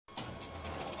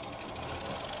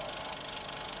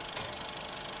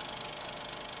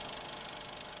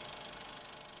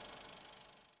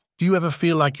Do you ever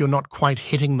feel like you're not quite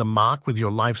hitting the mark with your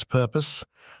life's purpose?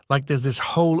 Like there's this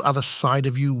whole other side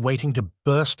of you waiting to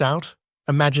burst out?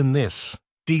 Imagine this.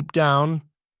 Deep down,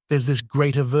 there's this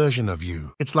greater version of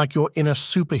you. It's like your inner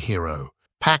superhero,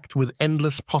 packed with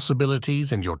endless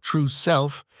possibilities and your true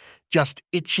self, just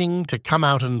itching to come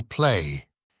out and play.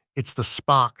 It's the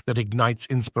spark that ignites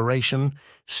inspiration,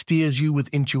 steers you with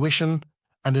intuition,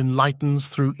 and enlightens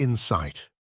through insight.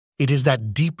 It is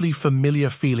that deeply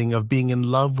familiar feeling of being in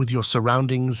love with your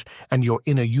surroundings and your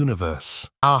inner universe.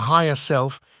 Our higher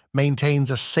self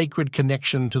maintains a sacred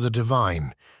connection to the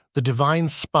divine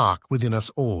spark within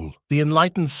us all. The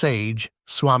enlightened sage,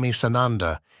 Swami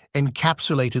Sananda,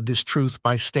 encapsulated this truth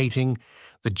by stating,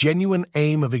 "The genuine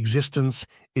aim of existence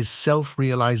is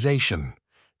self-realization,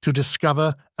 to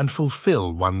discover and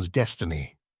fulfill one's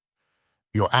destiny."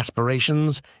 Your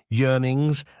aspirations,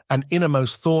 yearnings, and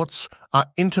innermost thoughts are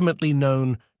intimately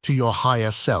known to your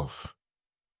higher self.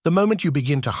 The moment you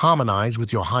begin to harmonize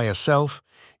with your higher self,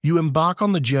 you embark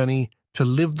on the journey to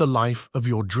live the life of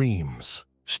your dreams.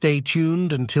 Stay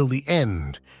tuned until the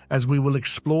end, as we will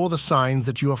explore the signs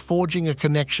that you are forging a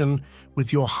connection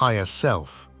with your higher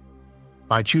self.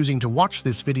 By choosing to watch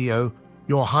this video,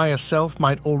 your higher self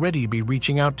might already be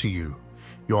reaching out to you.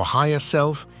 Your higher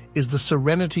self is the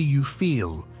serenity you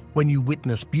feel when you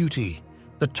witness beauty,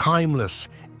 the timeless,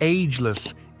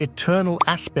 ageless, eternal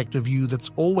aspect of you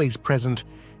that's always present,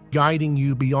 guiding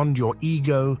you beyond your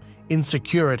ego,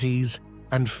 insecurities,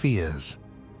 and fears.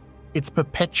 It's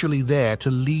perpetually there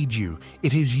to lead you.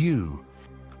 It is you.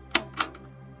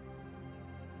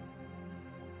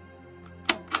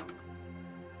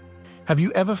 Have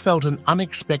you ever felt an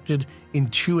unexpected,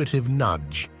 intuitive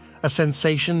nudge, a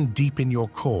sensation deep in your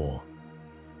core?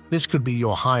 This could be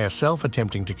your higher self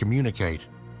attempting to communicate.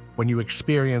 When you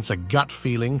experience a gut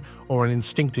feeling or an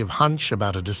instinctive hunch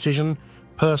about a decision,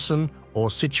 person, or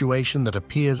situation that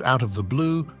appears out of the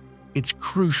blue, it's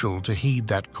crucial to heed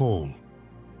that call.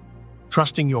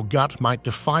 Trusting your gut might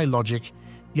defy logic,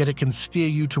 yet it can steer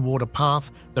you toward a path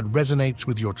that resonates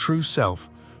with your true self,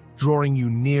 drawing you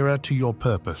nearer to your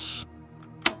purpose.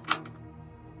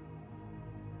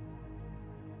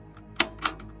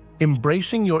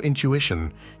 Embracing your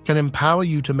intuition can empower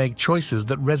you to make choices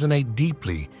that resonate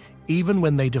deeply, even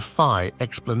when they defy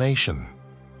explanation.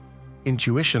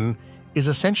 Intuition is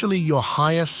essentially your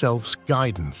higher self's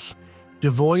guidance,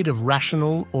 devoid of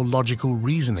rational or logical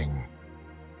reasoning.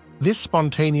 This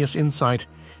spontaneous insight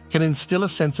can instill a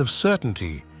sense of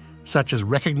certainty, such as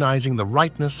recognizing the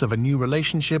rightness of a new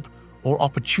relationship or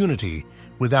opportunity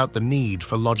without the need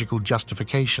for logical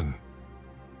justification.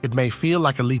 It may feel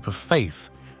like a leap of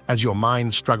faith, as your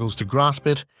mind struggles to grasp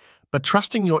it, but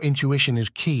trusting your intuition is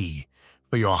key,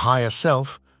 for your higher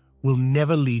self will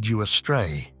never lead you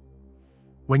astray.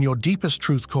 When your deepest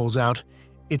truth calls out,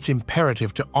 it's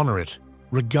imperative to honor it,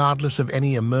 regardless of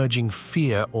any emerging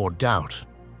fear or doubt.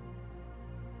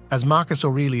 As Marcus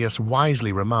Aurelius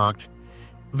wisely remarked,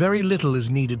 very little is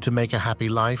needed to make a happy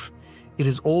life. It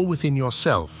is all within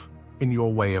yourself, in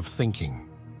your way of thinking.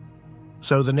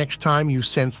 So the next time you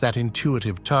sense that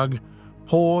intuitive tug,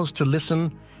 pause to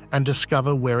listen and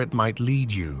discover where it might lead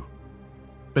you.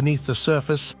 Beneath the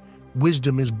surface,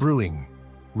 wisdom is brewing,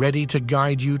 ready to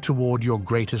guide you toward your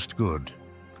greatest good.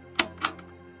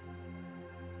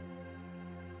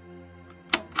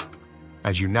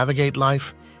 As you navigate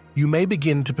life, you may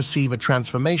begin to perceive a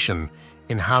transformation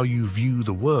in how you view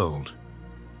the world.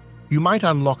 You might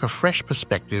unlock a fresh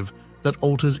perspective that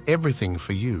alters everything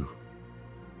for you.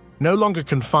 No longer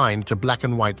confined to black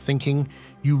and white thinking,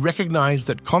 you recognize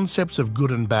that concepts of good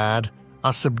and bad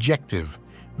are subjective,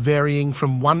 varying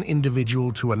from one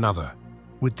individual to another.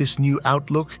 With this new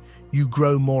outlook, you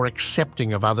grow more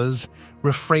accepting of others,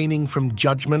 refraining from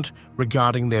judgment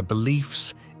regarding their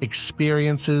beliefs,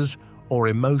 experiences, or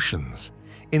emotions.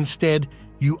 Instead,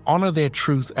 you honor their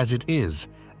truth as it is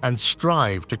and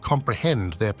strive to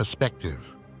comprehend their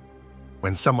perspective.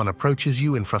 When someone approaches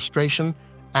you in frustration,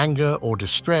 anger, or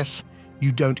distress, you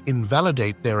don't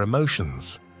invalidate their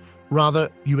emotions. Rather,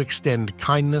 you extend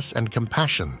kindness and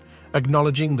compassion,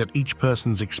 acknowledging that each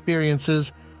person's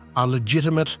experiences are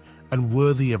legitimate and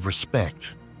worthy of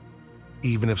respect.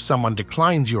 Even if someone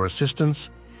declines your assistance,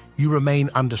 you remain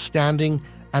understanding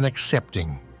and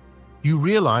accepting. You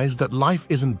realize that life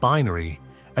isn't binary,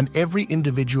 and every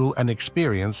individual and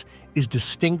experience is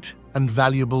distinct and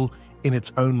valuable in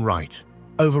its own right.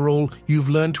 Overall, you've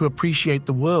learned to appreciate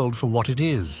the world for what it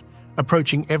is,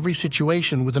 approaching every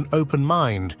situation with an open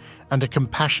mind and a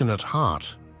compassionate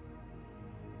heart.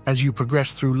 As you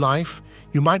progress through life,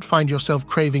 you might find yourself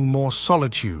craving more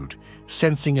solitude,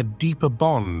 sensing a deeper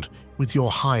bond with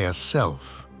your higher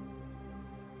self.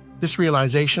 This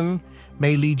realization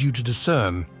may lead you to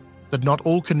discern that not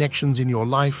all connections in your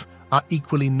life are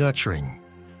equally nurturing,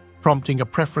 prompting a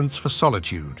preference for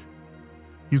solitude.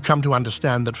 You come to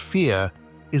understand that fear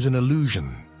is an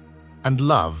illusion, and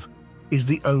love is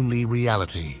the only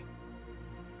reality.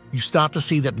 You start to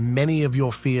see that many of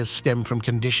your fears stem from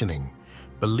conditioning,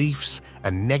 beliefs,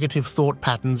 and negative thought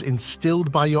patterns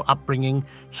instilled by your upbringing,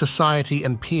 society,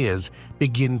 and peers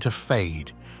begin to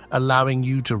fade, allowing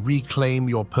you to reclaim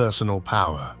your personal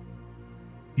power.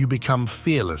 You become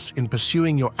fearless in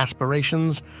pursuing your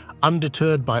aspirations,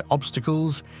 undeterred by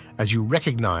obstacles, as you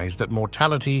recognize that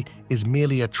mortality is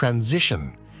merely a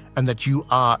transition and that you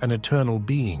are an eternal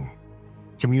being.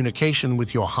 Communication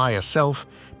with your higher self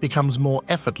becomes more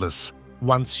effortless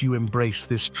once you embrace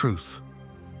this truth.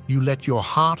 You let your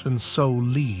heart and soul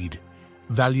lead,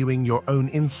 valuing your own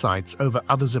insights over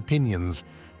others' opinions,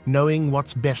 knowing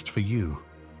what's best for you.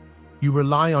 You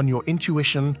rely on your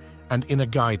intuition and inner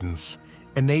guidance,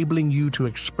 enabling you to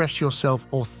express yourself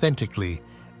authentically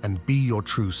and be your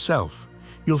true self.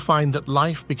 You'll find that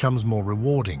life becomes more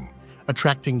rewarding,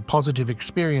 attracting positive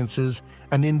experiences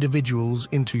and individuals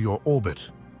into your orbit.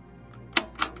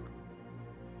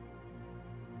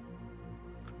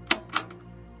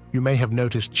 You may have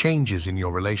noticed changes in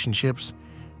your relationships.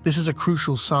 This is a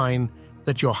crucial sign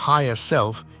that your higher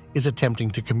self is attempting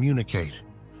to communicate.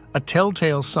 A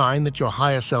telltale sign that your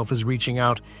higher self is reaching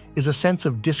out is a sense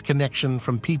of disconnection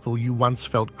from people you once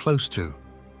felt close to.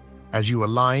 As you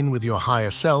align with your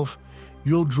higher self,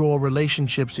 you'll draw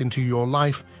relationships into your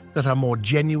life that are more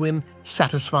genuine,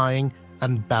 satisfying,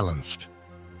 and balanced.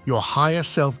 Your higher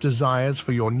self desires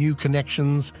for your new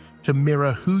connections to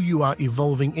mirror who you are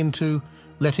evolving into,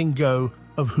 letting go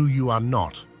of who you are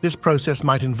not. This process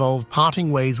might involve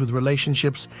parting ways with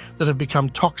relationships that have become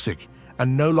toxic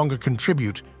and no longer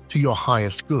contribute to your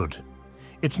highest good.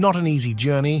 It's not an easy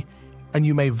journey, and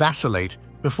you may vacillate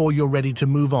before you're ready to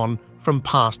move on from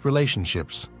past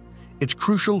relationships. It's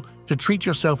crucial to treat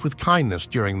yourself with kindness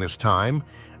during this time,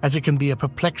 as it can be a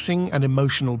perplexing and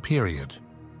emotional period.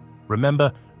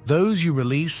 Remember, those you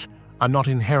release are not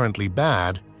inherently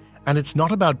bad, and it's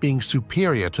not about being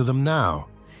superior to them now.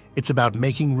 It's about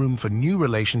making room for new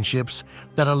relationships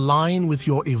that align with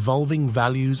your evolving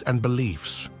values and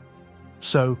beliefs.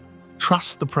 So,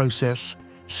 trust the process,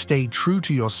 stay true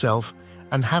to yourself,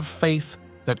 and have faith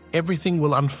that everything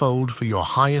will unfold for your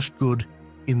highest good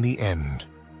in the end.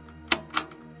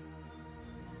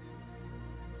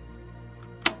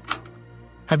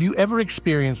 Have you ever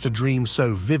experienced a dream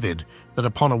so vivid that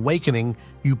upon awakening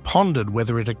you pondered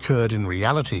whether it occurred in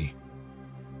reality?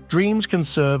 Dreams can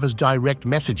serve as direct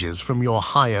messages from your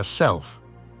higher self.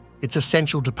 It's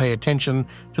essential to pay attention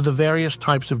to the various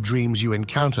types of dreams you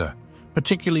encounter,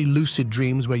 particularly lucid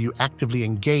dreams where you actively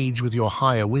engage with your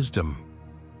higher wisdom.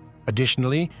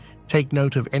 Additionally, take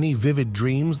note of any vivid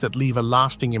dreams that leave a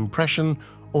lasting impression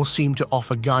or seem to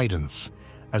offer guidance,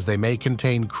 as they may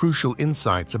contain crucial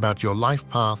insights about your life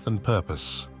path and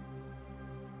purpose.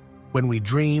 When we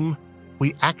dream,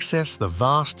 we access the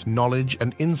vast knowledge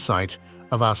and insight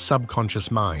of our subconscious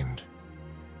mind.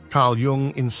 Carl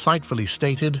Jung insightfully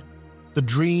stated, "The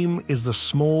dream is the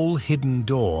small hidden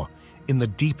door in the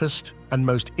deepest and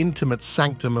most intimate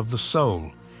sanctum of the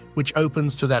soul, which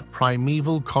opens to that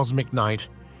primeval cosmic night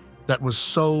that was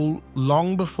soul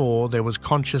long before there was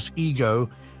conscious ego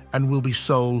and will be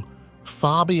soul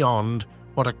far beyond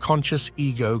what a conscious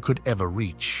ego could ever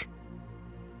reach."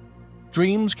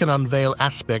 Dreams can unveil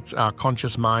aspects our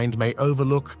conscious mind may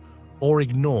overlook or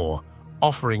ignore,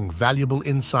 offering valuable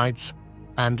insights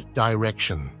and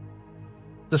direction.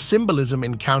 The symbolism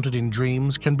encountered in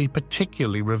dreams can be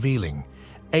particularly revealing,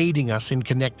 aiding us in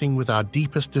connecting with our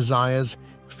deepest desires,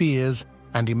 fears,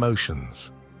 and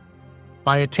emotions.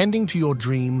 By attending to your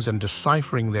dreams and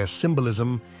deciphering their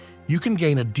symbolism, you can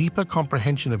gain a deeper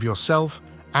comprehension of yourself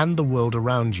and the world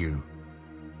around you.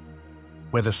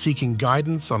 Whether seeking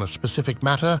guidance on a specific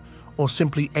matter or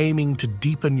simply aiming to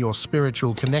deepen your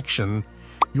spiritual connection,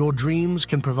 your dreams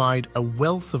can provide a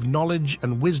wealth of knowledge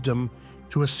and wisdom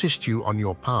to assist you on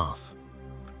your path.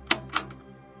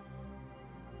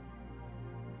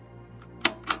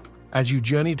 As you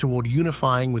journey toward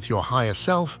unifying with your higher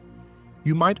self,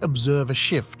 you might observe a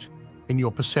shift in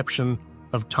your perception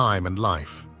of time and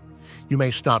life. You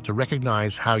may start to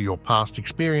recognize how your past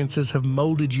experiences have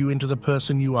molded you into the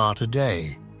person you are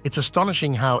today. It's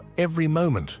astonishing how every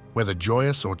moment, whether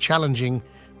joyous or challenging,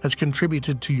 has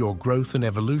contributed to your growth and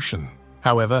evolution.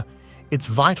 However, it's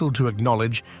vital to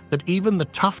acknowledge that even the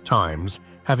tough times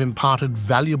have imparted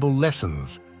valuable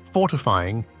lessons,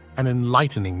 fortifying and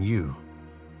enlightening you.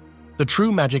 The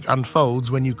true magic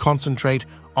unfolds when you concentrate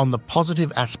on the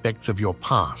positive aspects of your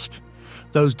past.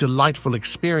 Those delightful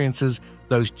experiences,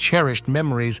 those cherished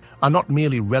memories, are not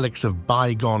merely relics of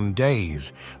bygone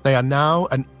days. They are now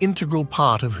an integral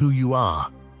part of who you are.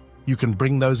 You can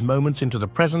bring those moments into the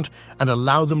present and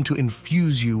allow them to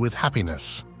infuse you with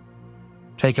happiness.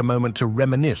 Take a moment to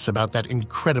reminisce about that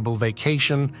incredible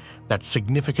vacation, that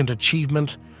significant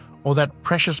achievement, or that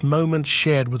precious moment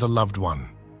shared with a loved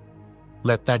one.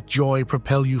 Let that joy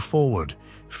propel you forward,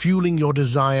 fueling your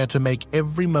desire to make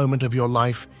every moment of your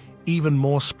life even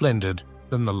more splendid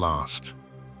than the last.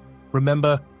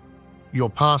 Remember, your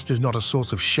past is not a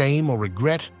source of shame or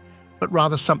regret, but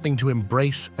rather something to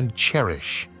embrace and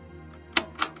cherish.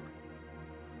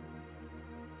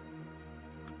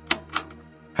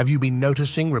 Have you been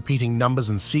noticing repeating numbers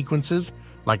and sequences,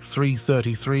 like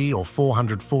 333 or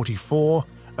 444,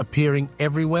 appearing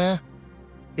everywhere?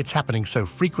 It's happening so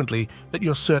frequently that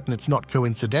you're certain it's not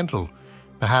coincidental.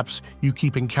 Perhaps you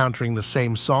keep encountering the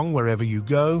same song wherever you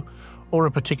go, or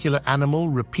a particular animal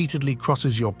repeatedly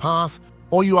crosses your path,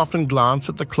 or you often glance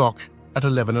at the clock at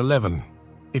 11:11.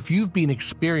 If you've been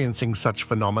experiencing such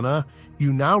phenomena,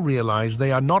 you now realize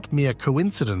they are not mere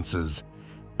coincidences,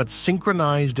 but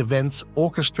synchronized events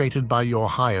orchestrated by your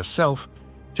higher self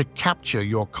to capture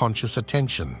your conscious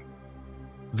attention.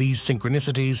 These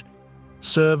synchronicities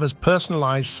serve as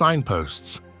personalized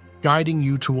signposts, guiding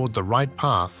you toward the right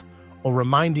path or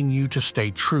reminding you to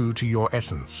stay true to your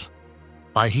essence.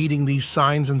 By heeding these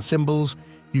signs and symbols,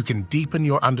 you can deepen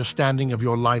your understanding of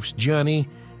your life's journey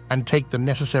and take the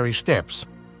necessary steps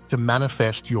to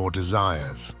manifest your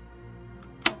desires.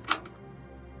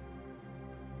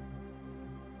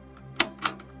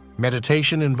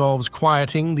 Meditation involves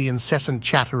quieting the incessant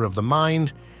chatter of the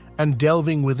mind and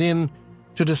delving within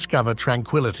to discover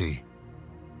tranquility.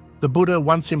 The Buddha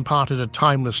once imparted a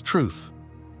timeless truth: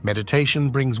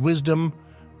 meditation brings wisdom,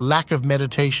 lack of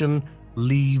meditation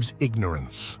leaves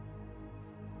ignorance.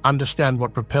 Understand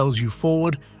what propels you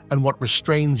forward and what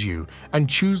restrains you, and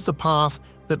choose the path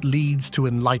that leads to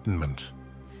enlightenment.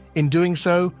 In doing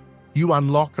so, you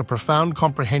unlock a profound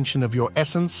comprehension of your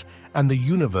essence and the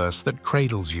universe that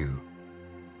cradles you.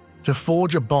 To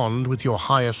forge a bond with your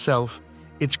higher self,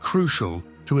 it's crucial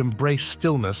to embrace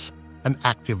stillness and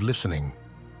active listening.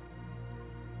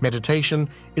 Meditation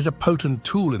is a potent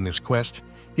tool in this quest,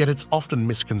 yet it's often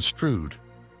misconstrued.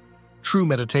 True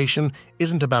meditation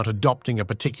isn't about adopting a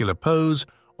particular pose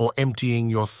or emptying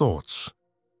your thoughts.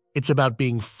 It's about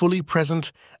being fully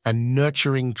present and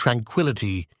nurturing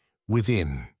tranquility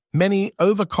within. Many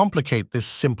overcomplicate this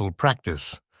simple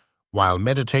practice. While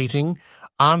meditating,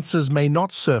 answers may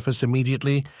not surface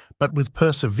immediately, but with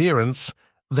perseverance,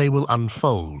 they will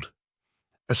unfold.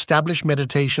 Establish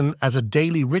meditation as a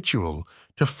daily ritual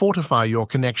to fortify your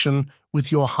connection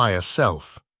with your higher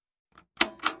self.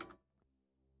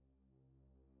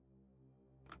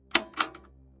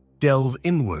 Delve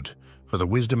inward, for the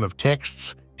wisdom of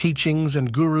texts, teachings,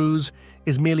 and gurus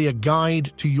is merely a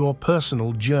guide to your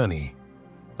personal journey.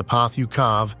 The path you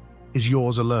carve is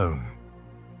yours alone.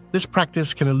 This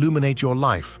practice can illuminate your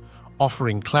life,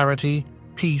 offering clarity,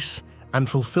 peace, and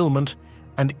fulfillment,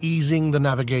 and easing the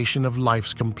navigation of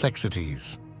life's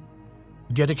complexities.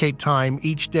 Dedicate time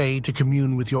each day to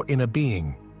commune with your inner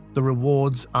being. The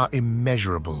rewards are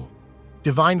immeasurable.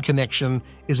 Divine connection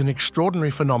is an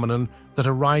extraordinary phenomenon that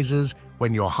arises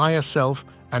when your higher self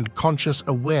and conscious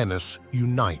awareness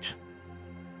unite.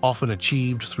 Often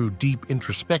achieved through deep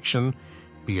introspection,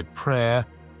 be it prayer,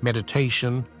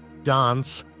 meditation,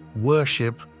 dance,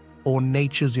 worship, or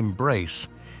nature's embrace,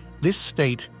 this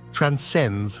state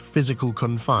transcends physical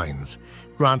confines,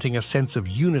 granting a sense of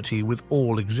unity with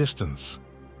all existence.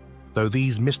 Though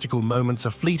these mystical moments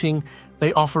are fleeting,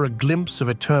 they offer a glimpse of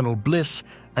eternal bliss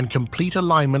and complete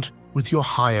alignment with your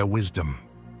higher wisdom.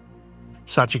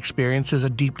 Such experiences are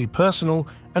deeply personal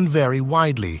and vary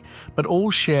widely, but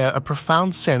all share a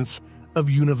profound sense of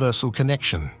universal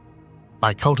connection.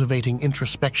 By cultivating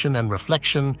introspection and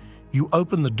reflection, you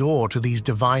open the door to these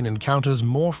divine encounters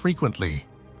more frequently.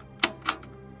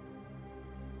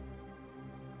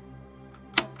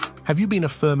 Have you been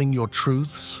affirming your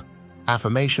truths?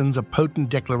 Affirmations are potent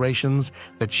declarations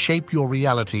that shape your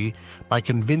reality by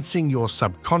convincing your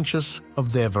subconscious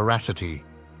of their veracity.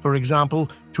 For example,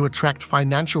 to attract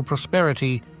financial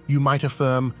prosperity, you might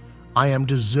affirm, "I am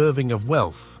deserving of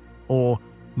wealth," or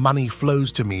 "money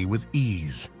flows to me with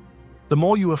ease." The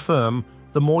more you affirm,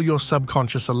 the more your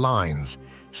subconscious aligns,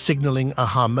 signaling a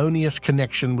harmonious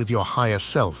connection with your higher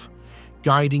self,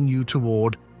 guiding you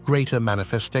toward greater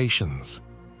manifestations.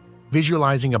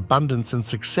 Visualizing abundance and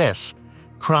success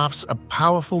crafts a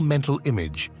powerful mental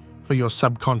image for your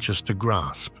subconscious to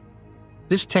grasp.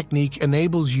 This technique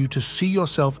enables you to see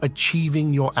yourself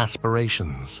achieving your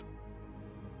aspirations.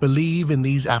 Believe in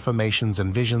these affirmations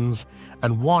and visions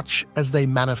and watch as they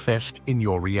manifest in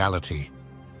your reality.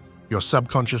 Your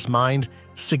subconscious mind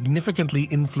significantly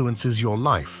influences your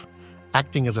life,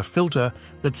 acting as a filter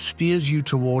that steers you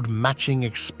toward matching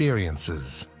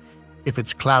experiences. If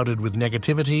it's clouded with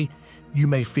negativity, you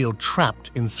may feel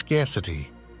trapped in scarcity.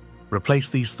 Replace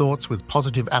these thoughts with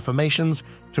positive affirmations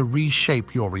to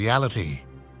reshape your reality.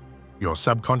 Your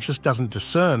subconscious doesn't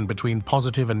discern between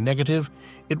positive and negative,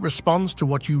 it responds to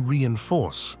what you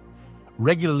reinforce.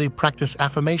 Regularly practice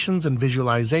affirmations and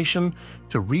visualization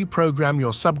to reprogram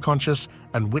your subconscious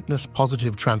and witness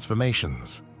positive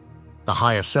transformations. The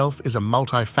higher self is a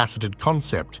multifaceted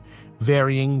concept,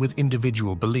 varying with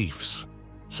individual beliefs.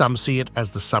 Some see it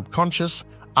as the subconscious,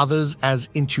 others as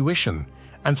intuition,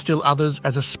 and still others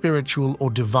as a spiritual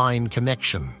or divine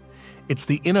connection. It's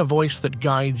the inner voice that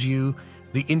guides you,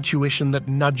 the intuition that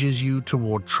nudges you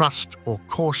toward trust or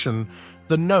caution,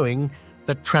 the knowing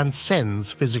that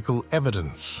transcends physical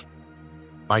evidence.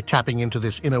 By tapping into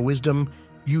this inner wisdom,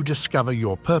 you discover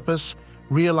your purpose,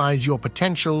 realize your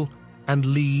potential, and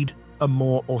lead a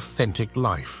more authentic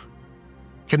life.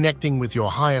 Connecting with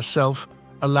your higher self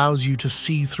allows you to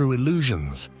see through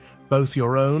illusions, both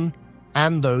your own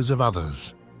and those of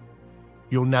others.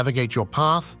 You'll navigate your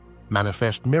path,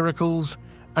 manifest miracles,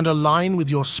 and align with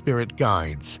your spirit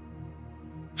guides.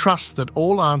 Trust that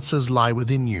all answers lie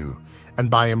within you, and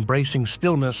by embracing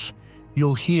stillness,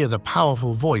 you'll hear the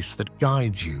powerful voice that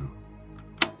guides you.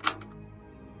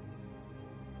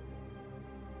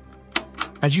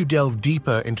 As you delve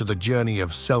deeper into the journey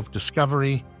of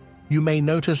self-discovery, you may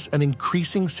notice an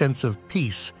increasing sense of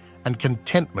peace and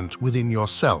contentment within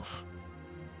yourself.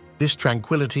 This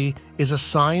tranquility is a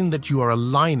sign that you are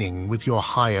aligning with your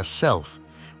higher self,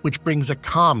 which brings a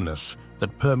calmness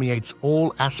that permeates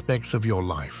all aspects of your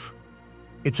life.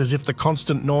 It's as if the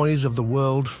constant noise of the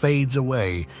world fades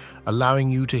away,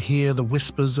 allowing you to hear the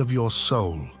whispers of your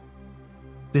soul.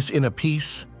 This inner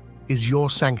peace is your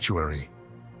sanctuary,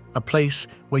 a place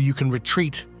where you can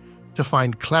retreat to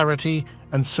find clarity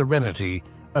and serenity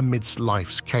amidst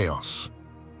life's chaos.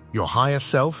 Your higher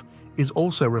self is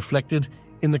also reflected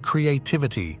in the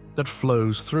creativity that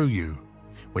flows through you.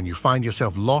 When you find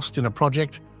yourself lost in a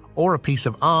project or a piece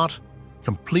of art,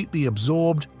 completely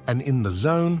absorbed and in the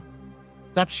zone,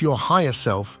 that's your higher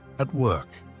self at work.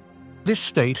 This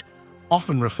state,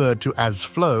 often referred to as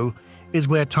flow, is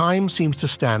where time seems to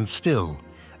stand still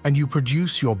and you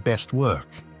produce your best work.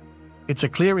 It's a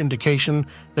clear indication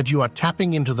that you are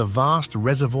tapping into the vast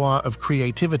reservoir of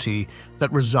creativity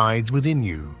that resides within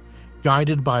you,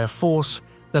 guided by a force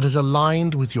that is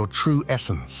aligned with your true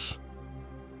essence.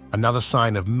 Another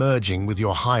sign of merging with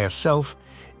your higher self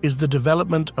is the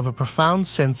development of a profound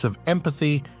sense of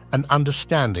empathy and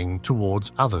understanding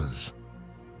towards others.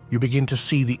 You begin to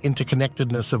see the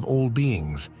interconnectedness of all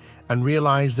beings and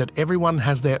realize that everyone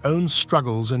has their own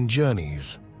struggles and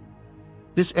journeys.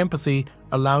 This empathy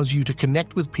allows you to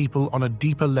connect with people on a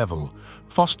deeper level,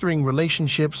 fostering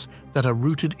relationships that are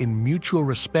rooted in mutual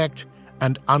respect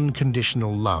and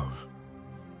unconditional love.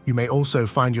 You may also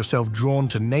find yourself drawn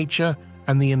to nature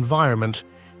and the environment,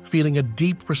 feeling a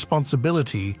deep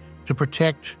responsibility to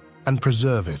protect and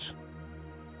preserve it.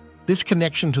 This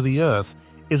connection to the earth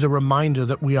is a reminder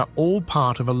that we are all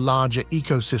part of a larger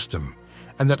ecosystem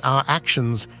and that our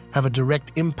actions have a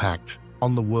direct impact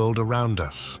on the world around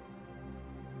us.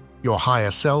 Your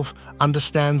higher self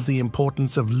understands the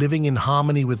importance of living in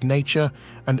harmony with nature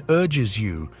and urges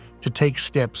you to take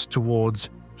steps towards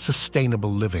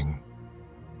sustainable living.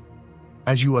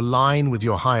 As you align with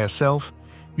your higher self,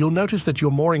 you'll notice that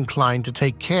you're more inclined to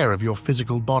take care of your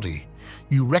physical body.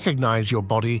 You recognize your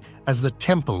body as the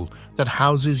temple that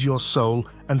houses your soul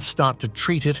and start to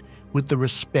treat it with the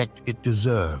respect it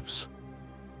deserves.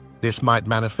 This might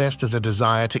manifest as a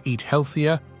desire to eat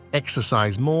healthier,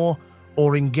 exercise more,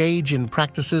 or engage in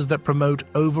practices that promote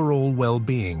overall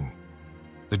well-being.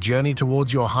 The journey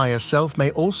towards your higher self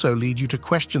may also lead you to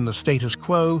question the status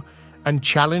quo and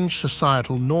challenge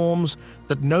societal norms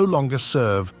that no longer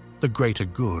serve the greater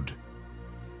good.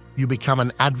 You become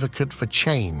an advocate for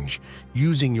change,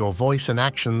 using your voice and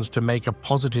actions to make a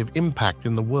positive impact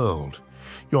in the world.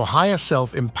 Your higher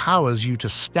self empowers you to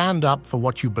stand up for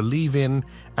what you believe in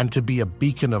and to be a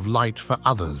beacon of light for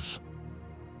others.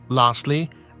 Lastly,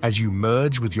 as you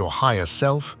merge with your higher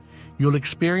self, you'll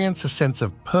experience a sense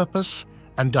of purpose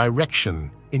and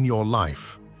direction in your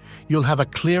life. You'll have a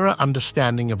clearer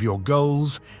understanding of your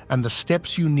goals and the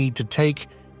steps you need to take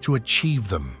to achieve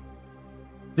them.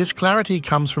 This clarity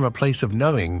comes from a place of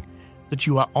knowing that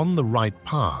you are on the right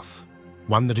path.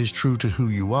 one that is true to who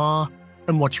you are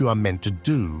and what you are meant to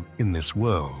do in this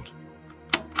world.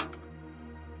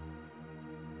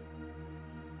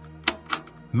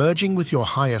 Merging with your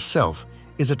higher self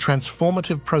is a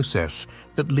transformative process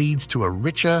that leads to a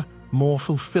richer, more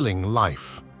fulfilling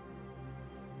life.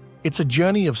 It's a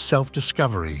journey of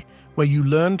self-discovery where you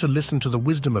learn to listen to the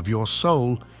wisdom of your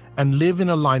soul and live in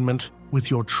alignment with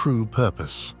your true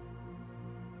purpose.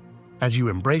 As you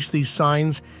embrace these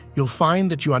signs, you'll find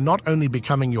that you are not only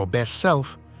becoming your best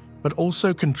self, but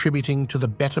also contributing to the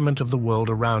betterment of the world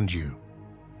around you.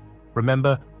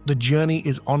 Remember, the journey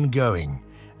is ongoing,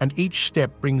 and each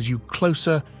step brings you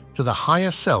closer to the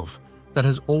higher self that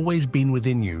has always been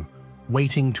within you,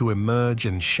 waiting to emerge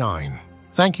and shine.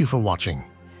 Thank you for watching.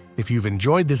 If you've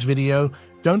enjoyed this video,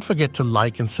 don't forget to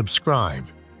like and subscribe.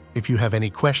 If you have any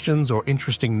questions or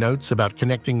interesting notes about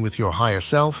connecting with your higher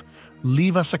self,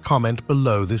 leave us a comment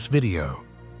below this video.